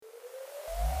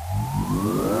Well,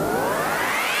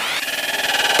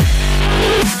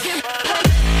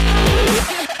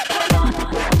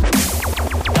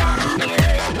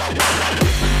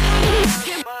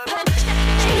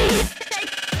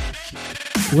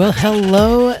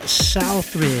 hello,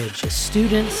 Southridge,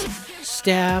 students,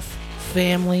 staff,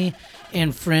 family,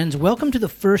 and friends. Welcome to the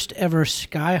first ever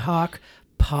Skyhawk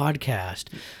podcast.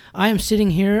 I am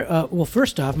sitting here,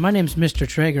 first off, my name is Mr.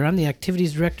 Traeger. I'm the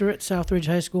activities director at Southridge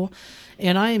High School,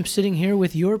 and I am sitting here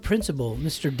with your principal,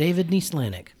 Mr. David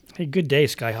Nieslanik. Hey, good day,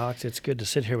 Skyhawks. It's good to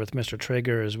sit here with Mr.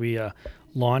 Traeger as we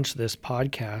launch this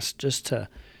podcast just to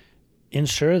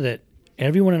ensure that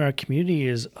everyone in our community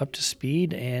is up to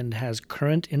speed and has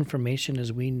current information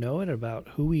as we know it about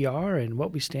who we are and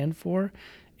what we stand for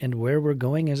and where we're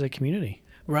going as a community.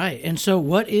 Right. And so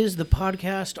what is the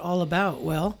podcast all about?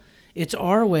 Well, it's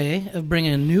our way of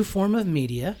bringing a new form of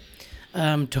media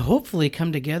to hopefully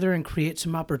come together and create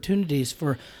some opportunities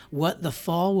for what the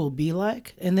fall will be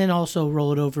like, and then also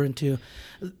roll it over into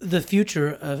the future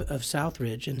of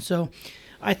Southridge. And so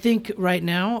I think right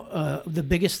now the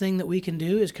biggest thing that we can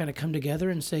do is kind of come together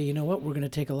and say, you know what, we're going to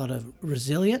take a lot of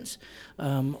resilience,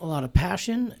 a lot of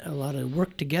passion, a lot of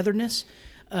work togetherness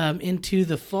into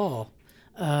the fall.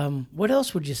 What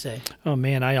else would you say? Oh,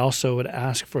 man, I also would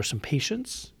ask for some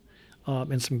patience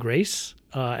and some grace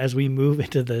as we move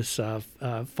into this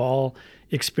fall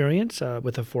experience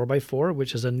with a 4x4,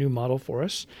 which is a new model for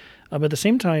us. But at the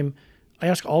same time, I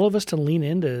ask all of us to lean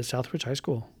into Southridge High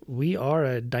School. We are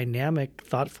a dynamic,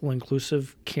 thoughtful,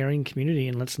 inclusive, caring community,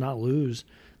 and let's not lose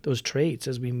those traits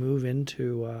as we move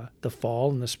into the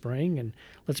fall and the spring. And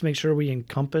let's make sure we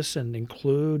encompass and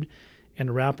include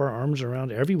and wrap our arms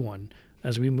around everyone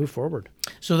as we move forward.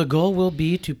 So the goal will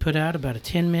be to put out about a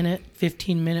 10-minute,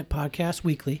 15-minute podcast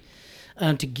weekly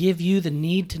to give you the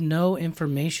need-to-know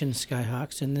information,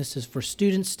 Skyhawks. And this is for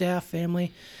students, staff,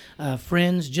 family,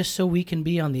 friends, just so we can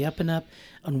be on the up and up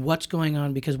on what's going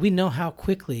on, because we know how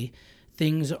quickly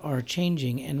things are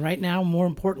changing. And right now, more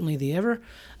importantly than ever,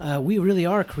 we really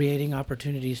are creating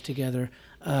opportunities together.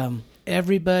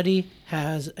 Everybody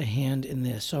has a hand in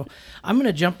this. So I'm going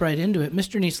to jump right into it.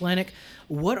 Mr. Nieslanik,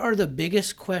 what are the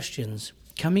biggest questions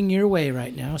coming your way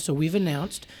right now? So we've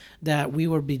announced that we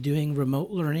will be doing remote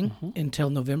learning until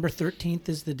November 13th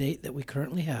is the date that we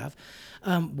currently have.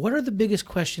 What are the biggest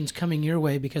questions coming your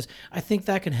way? Because I think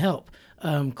that can help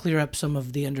clear up some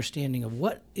of the understanding of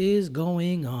what is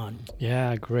going on.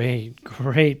 Yeah, great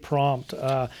prompt.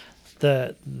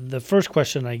 The first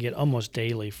question I get almost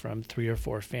daily from 3 or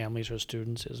 4 families or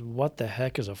students is, what the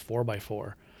heck is a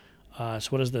 4x4? So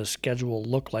what does the schedule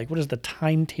look like? What does the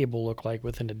timetable look like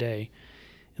within a day?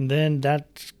 And then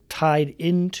that's tied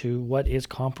into what is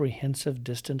comprehensive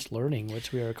distance learning,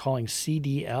 which we are calling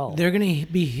CDL. They're going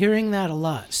to be hearing that a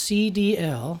lot.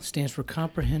 CDL stands for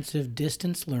Comprehensive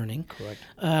Distance Learning. Correct.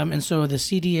 And so the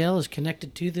CDL is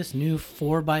connected to this new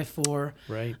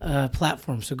 4x4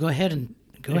 platform. So go ahead and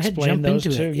jump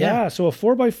into it. Yeah. So a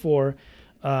 4x4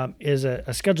 is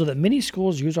a schedule that many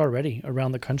schools use already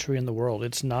around the country and the world.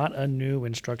 It's not a new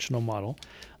instructional model.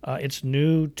 It's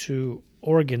new to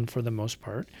Oregon for the most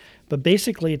part. But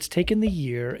basically, it's taken the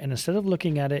year, and instead of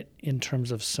looking at it in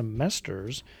terms of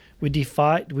semesters, we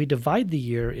divide the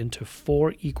year into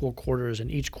 4 equal quarters, and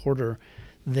each quarter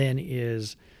then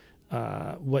is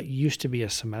what used to be a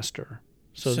semester.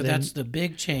 So that's the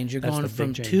big change. You're going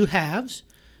from 2 halves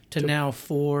to now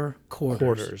 4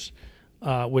 quarters.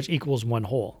 Which equals 1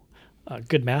 whole.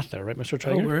 Good math there, right, Mr.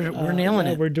 Traeger? Oh, we're nailing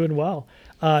it. We're doing well.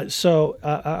 So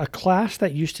a class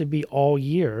that used to be all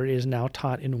year is now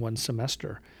taught in 1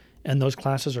 semester. And those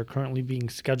classes are currently being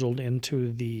scheduled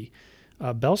into the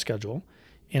Bell schedule.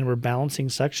 And we're balancing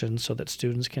sections so that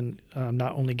students can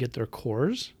not only get their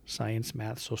cores, science,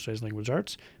 math, social studies, language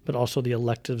arts, but also the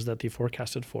electives that they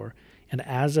forecasted for. And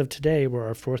as of today, we're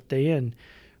our 4th day in,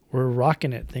 we're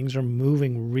rocking it. Things are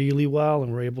moving really well,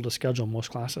 and we're able to schedule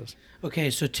most classes. Okay,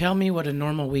 so tell me what a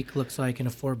normal week looks like in a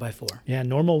 4x4. Yeah,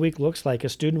 normal week looks like a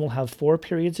student will have 4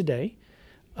 periods a day,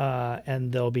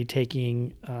 and they'll be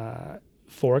taking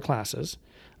 4 classes.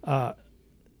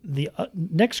 The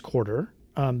next quarter,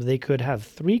 they could have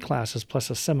 3 classes plus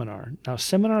a seminar. Now,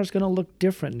 seminar is going to look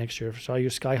different next year. So all you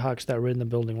Skyhawks that were in the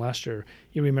building last year,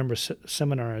 you remember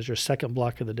seminar as your second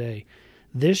block of the day.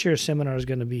 This year's seminar is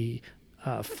going to be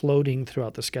floating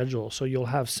throughout the schedule. So you'll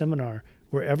have seminar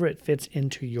wherever it fits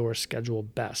into your schedule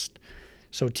best.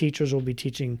 So teachers will be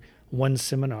teaching 1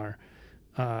 seminar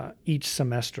each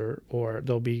semester, or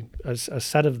there'll be a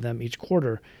set of them each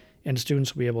quarter, and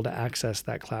students will be able to access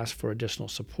that class for additional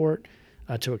support,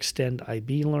 to extend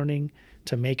IB learning,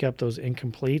 to make up those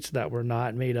incompletes that were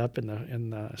not made up in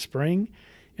the spring.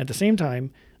 At the same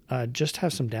time, just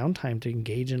have some downtime to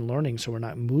engage in learning so we're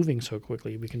not moving so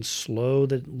quickly. We can slow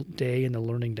the day and the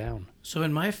learning down. So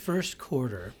in my first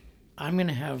quarter, I'm going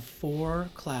to have 4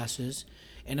 classes.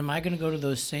 And am I going to go to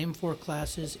those same 4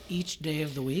 classes each day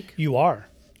of the week? You are.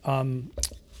 A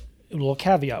little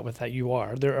caveat with that, you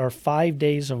are. There are 5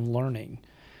 days of learning.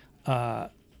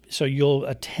 So you'll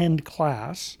attend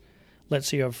class. Let's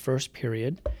say you have first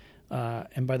period.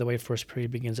 And by the way, first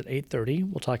period begins at 8:30.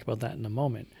 We'll talk about that in a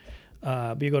moment.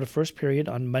 But you go to first period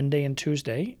on Monday and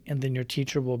Tuesday, and then your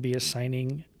teacher will be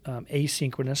assigning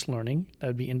asynchronous learning. That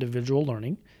would be individual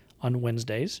learning on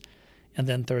Wednesdays. And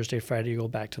then Thursday, Friday, you go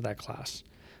back to that class.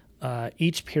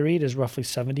 Each period is roughly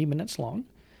 70 minutes long.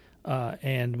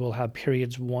 And we'll have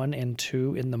periods 1 and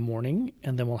 2 in the morning,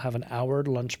 and then we'll have an hour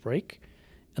lunch break.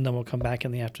 And then we'll come back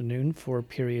in the afternoon for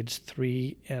periods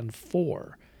 3 and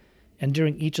 4. And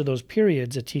during each of those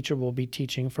periods, a teacher will be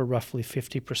teaching for roughly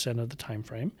 50% of the time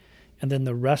frame. And then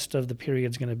the rest of the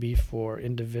period is going to be for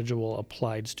individual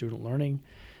applied student learning.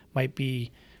 Might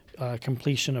be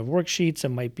completion of worksheets. It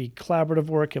might be collaborative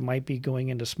work. It might be going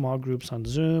into small groups on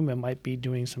Zoom. It might be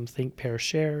doing some think, pair,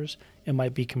 shares. It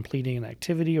might be completing an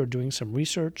activity or doing some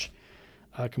research,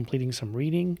 completing some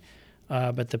reading.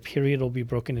 But the period will be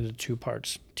broken into 2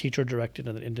 parts, teacher-directed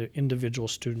and individual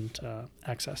student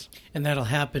access. And that'll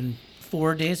happen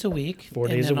 4 days a week. 4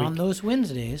 days a week. And then on those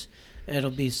Wednesdays, it'll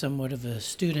be somewhat of a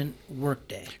student work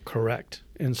day. Correct.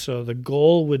 And so the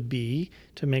goal would be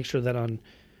to make sure that on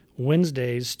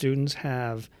Wednesdays, students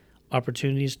have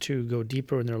opportunities to go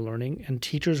deeper in their learning, and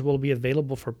teachers will be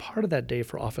available for part of that day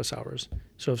for office hours.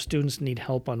 So if students need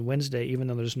help on Wednesday, even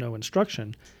though there's no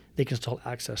instruction, they can still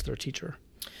access their teacher.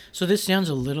 So this sounds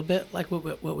a little bit like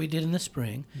what we did in the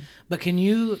spring, but can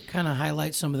you kind of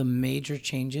highlight some of the major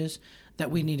changes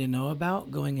that we need to know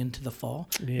about going into the fall?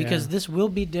 Yeah. Because this will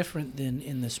be different than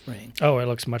in the spring. Oh, it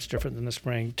looks much different than the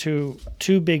spring. Two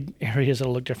big areas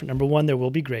that'll look different. Number one, there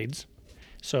will be grades.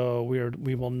 So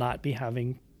we will not be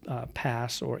having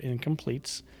pass or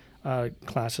incompletes.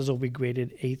 Classes will be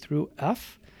graded A through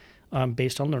F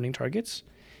based on learning targets.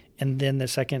 And then the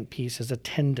second piece is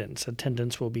attendance.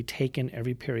 Attendance will be taken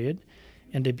every period,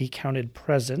 and to be counted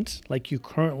present, like you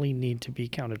currently need to be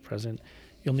counted present,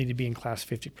 you'll need to be in class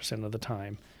 50% of the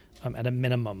time at a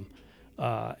minimum.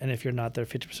 And if you're not there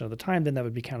 50% of the time, then that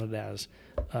would be counted as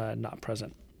not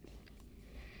present.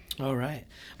 All right.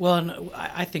 Well, and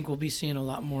I think we'll be seeing a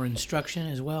lot more instruction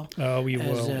as well. Oh, we as,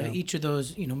 will. Yeah. Each of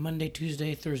those, Monday,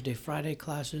 Tuesday, Thursday, Friday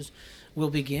classes will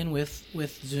begin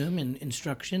with Zoom and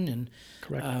instruction, and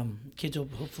Correct. Kids will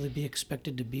hopefully be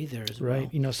expected to be there as well.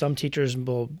 Right. Some teachers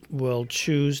will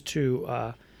choose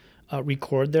to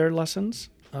record their lessons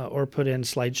or put in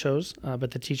slideshows,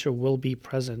 but the teacher will be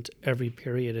present every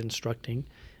period instructing.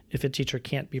 If a teacher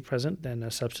can't be present, then a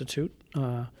substitute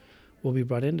will be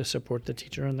brought in to support the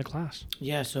teacher in the class.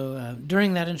 Yeah, so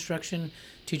during that instruction,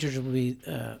 teachers will be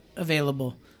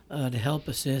available to help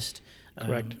assist,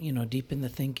 Correct. Deep in the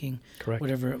thinking, Correct.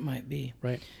 Whatever it might be.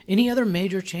 Right. Any other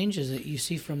major changes that you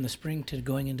see from the spring to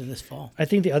going into this fall? I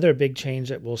think the other big change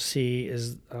that we'll see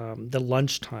is the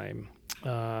lunchtime.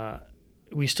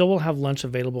 We still will have lunch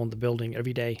available in the building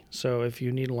every day. So if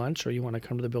you need lunch or you want to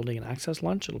come to the building and access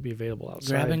lunch, it'll be available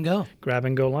outside. Grab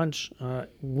and go lunch.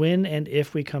 When and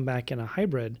if we come back in a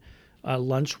hybrid,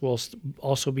 lunch will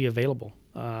also be available.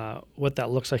 What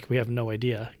that looks like, we have no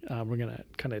idea. We're going to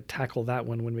kind of tackle that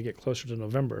one when we get closer to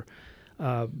November.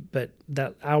 But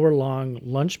that hour-long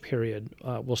lunch period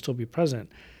will still be present.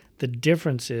 The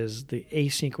difference is the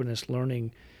asynchronous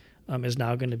learning is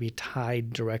now going to be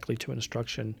tied directly to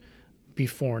instruction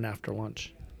before and after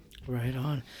lunch. Right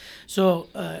on. So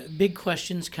big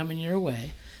questions coming your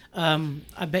way.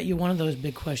 I bet you one of those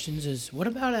big questions is, what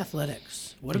about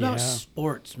athletics? What about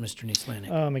sports, Mr.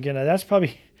 Nieslanik? Again, that's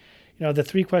probably, the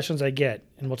 3 questions I get,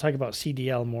 and we'll talk about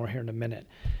CDL more here in a minute,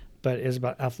 but is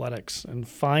about athletics. And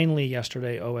finally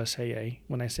yesterday, OSAA,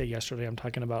 when I say yesterday, I'm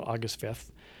talking about August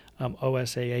 5th,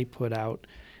 OSAA put out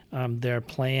their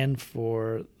plan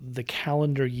for the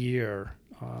calendar year.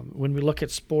 When we look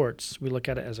at sports, we look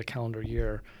at it as a calendar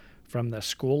year from the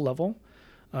school level.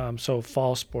 So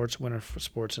fall sports, winter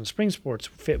sports, and spring sports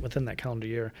fit within that calendar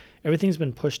year. Everything's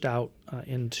been pushed out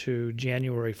into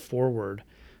January forward.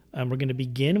 We're going to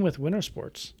begin with winter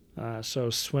sports.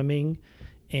 So swimming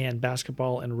and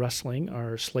basketball and wrestling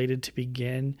are slated to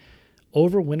begin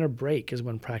over winter break is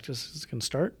when practices can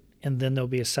start. And then there'll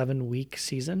be a 7-week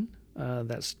season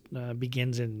that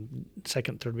begins in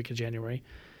second, third week of January.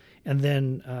 And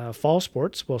then fall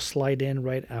sports will slide in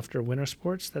right after winter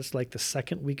sports. That's like the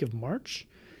second week of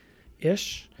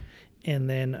March-ish. And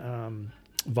then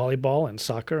volleyball and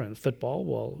soccer and football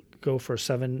will go for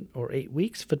 7 or 8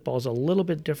 weeks. Football is a little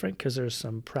bit different because there's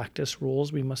some practice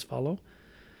rules we must follow.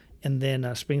 And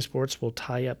then spring sports will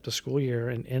tie up the school year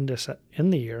and end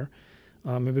the year.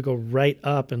 Maybe go right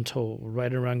up until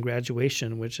right around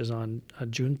graduation, which is on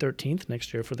June 13th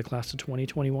next year for the class of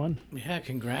 2021. Yeah,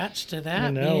 congrats to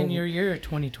that being your year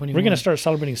 2021. We're going to start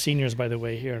celebrating seniors, by the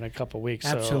way, here in a couple of weeks.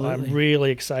 Absolutely. So I'm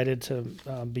really excited to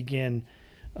begin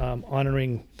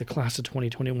honoring the class of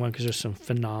 2021 because there's some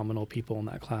phenomenal people in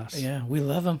that class. Yeah, we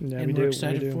love them, Yeah, and we're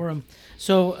excited for them.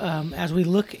 So as we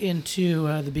look into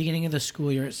the beginning of the school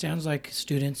year, it sounds like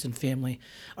students and family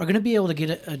are going to be able to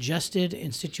get adjusted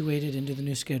and situated into the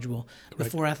new schedule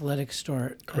before athletics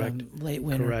start late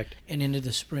winter and into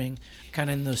the spring, kind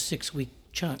of in those 6-week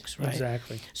chunks, right?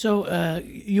 Exactly. So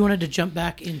you wanted to jump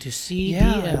back into CDL.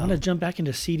 Yeah, I want to jump back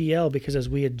into CDL because as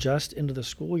we adjust into the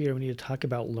school year, we need to talk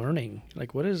about learning.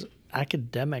 Like, what does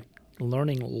academic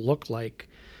learning look like?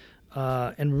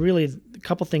 And really, a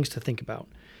couple things to think about.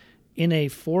 In a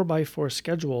 4x4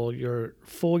 schedule, your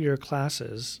full year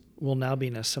classes will now be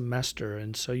in a semester.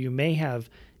 And so you may have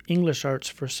English arts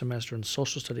first semester and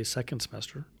social studies second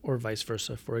semester, or vice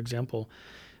versa, for example.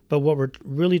 But what we're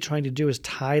really trying to do is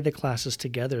tie the classes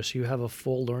together so you have a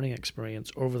full learning experience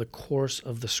over the course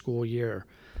of the school year.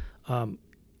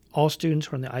 All students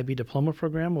who are in the IB diploma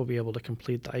program will be able to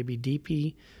complete the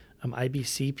IBDP.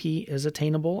 IBCP is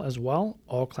attainable as well.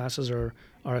 All classes are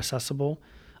accessible.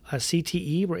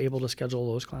 CTE, we're able to schedule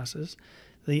those classes.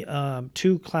 The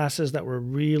 2 classes that we're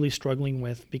really struggling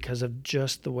with because of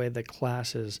just the way the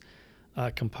class is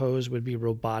composed would be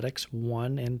robotics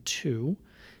 1 and 2.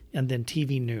 And then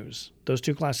TV news. Those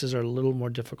 2 classes are a little more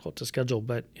difficult to schedule,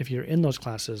 but if you're in those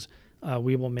classes,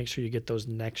 we will make sure you get those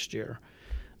next year.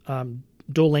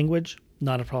 Dual language,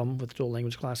 not a problem with dual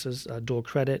language classes. Dual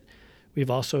credit. We've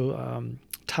also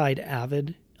tied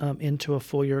AVID into a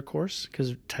full year course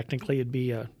because technically it'd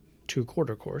be a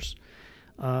 2-quarter course.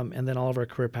 And then all of our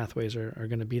career pathways are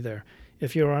going to be there.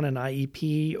 If you're on an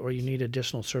IEP or you need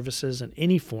additional services in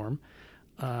any form,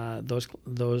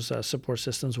 those support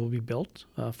systems will be built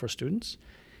for students.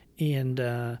 And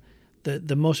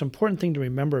the most important thing to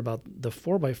remember about the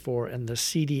 4x4 and the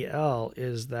CDL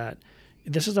is that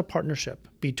this is a partnership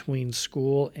between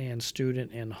school and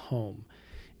student and home.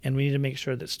 And we need to make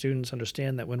sure that students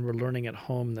understand that when we're learning at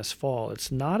home this fall,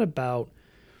 it's not about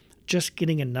just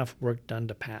getting enough work done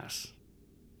to pass.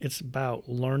 It's about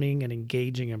learning and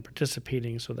engaging and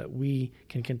participating so that we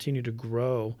can continue to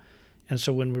grow. And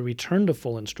so when we return to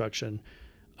full instruction,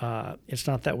 it's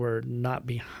not that we're not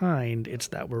behind, it's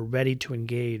that we're ready to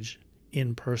engage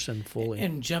in person fully.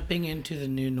 And jumping into the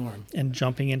new norm.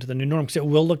 Because it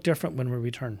will look different when we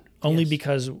return, only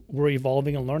because we're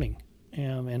evolving and learning.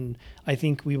 And I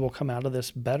think we will come out of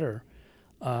this better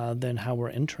than how we're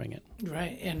entering it.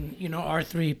 Right. And, our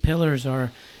 3 pillars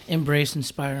are embrace,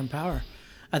 inspire, empower.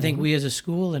 I think we as a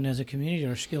school and as a community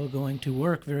are still going to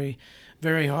work very,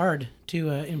 very hard to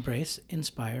embrace,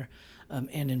 inspire,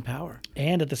 and empower.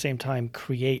 And at the same time,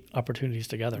 create opportunities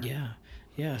together.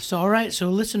 Yeah. So, all right. So,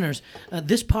 listeners,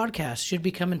 this podcast should be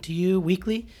coming to you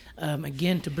weekly,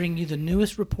 again, to bring you the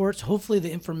newest reports. Hopefully,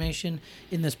 the information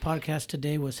in this podcast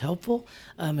today was helpful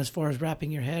as far as wrapping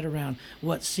your head around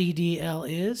what CDL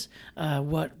is,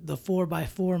 what the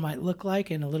 4x4 might look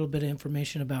like, and a little bit of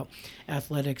information about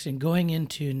athletics and going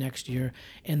into next year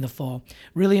in the fall.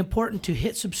 Really important to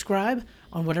hit subscribe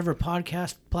on whatever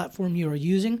podcast platform you are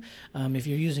using. If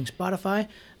you're using Spotify,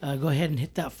 go ahead and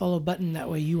hit that follow button. That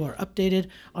way you are updated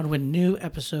on when new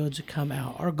episodes come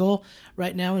out. Our goal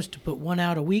right now is to put 1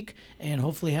 out a week and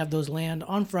hopefully have those land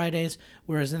on Fridays,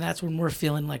 and that's when we're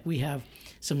feeling like we have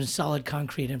some solid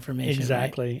concrete information.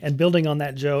 Exactly. Right? And building on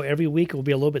that, Joe, every week will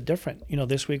be a little bit different.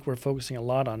 This week we're focusing a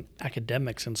lot on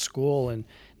academics and school, and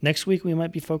next week we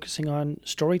might be focusing on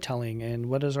storytelling and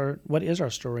what is our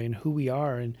story and who we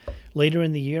are. And later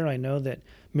in the year, I know that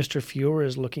Mr. Fewer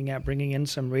is looking at bringing in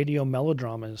some radio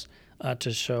melodramas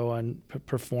to show and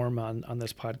perform on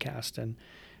this podcast, and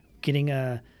getting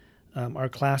our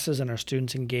classes and our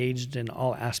students engaged in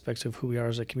all aspects of who we are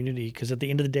as a community, because at the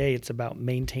end of the day, it's about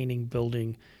maintaining,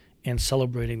 building, and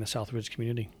celebrating the Southridge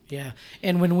community. Yeah,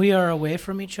 and when we are away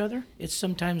from each other, it's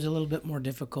sometimes a little bit more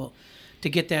difficult to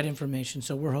get that information.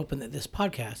 So we're hoping that this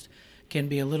podcast can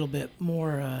be a little bit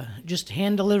more just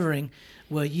hand-delivering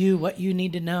what you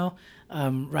need to know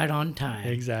right on time.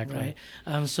 Exactly.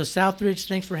 Right? So Southridge,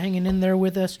 thanks for hanging in there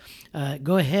with us.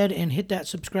 Go ahead and hit that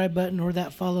subscribe button or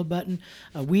that follow button.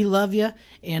 We love you.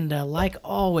 And like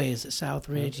always at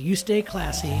Southridge, you stay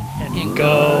classy and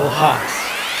go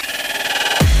Hawks.